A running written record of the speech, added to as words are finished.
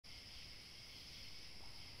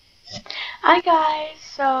Hi guys,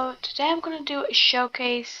 so today I'm going to do a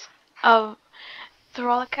showcase of the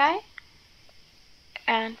ralakai,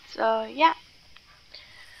 and so yeah.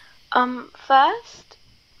 First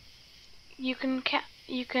you can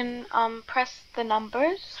press the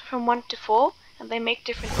numbers from 1 to 4 and they make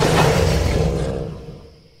different sounds.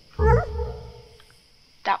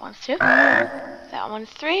 That one's 2, that one's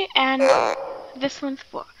 3, and this one's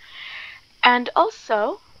 4. And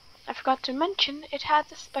also, I forgot to mention, it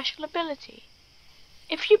has a special ability.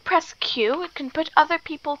 If you press Q, it can put other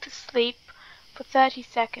people to sleep for 30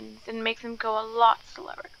 seconds and make them go a lot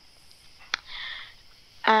slower.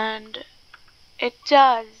 And it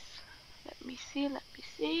does, let me see,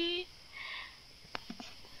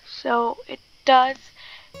 so it does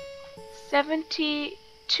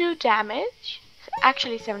 72 damage,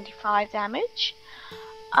 actually 75 damage,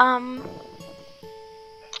 and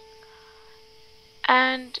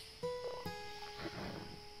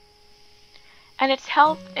its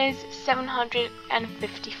health is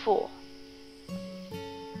 754.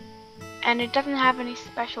 And it doesn't have any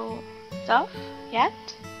special stuff yet.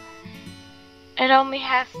 It only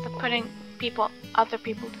has the putting other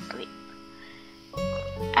people to sleep.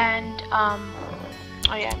 And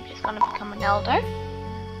oh yeah, I'm just gonna become an elder.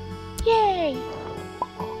 Yay!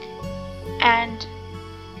 And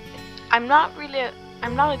I'm not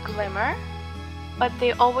a glimmer, but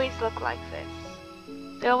they always look like this.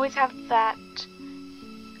 They always have that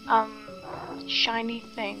shiny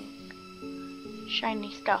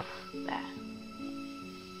stuff there.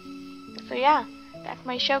 So yeah, that's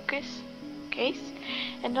my showcase,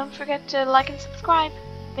 and don't forget to like and subscribe.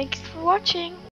 Thanks for watching.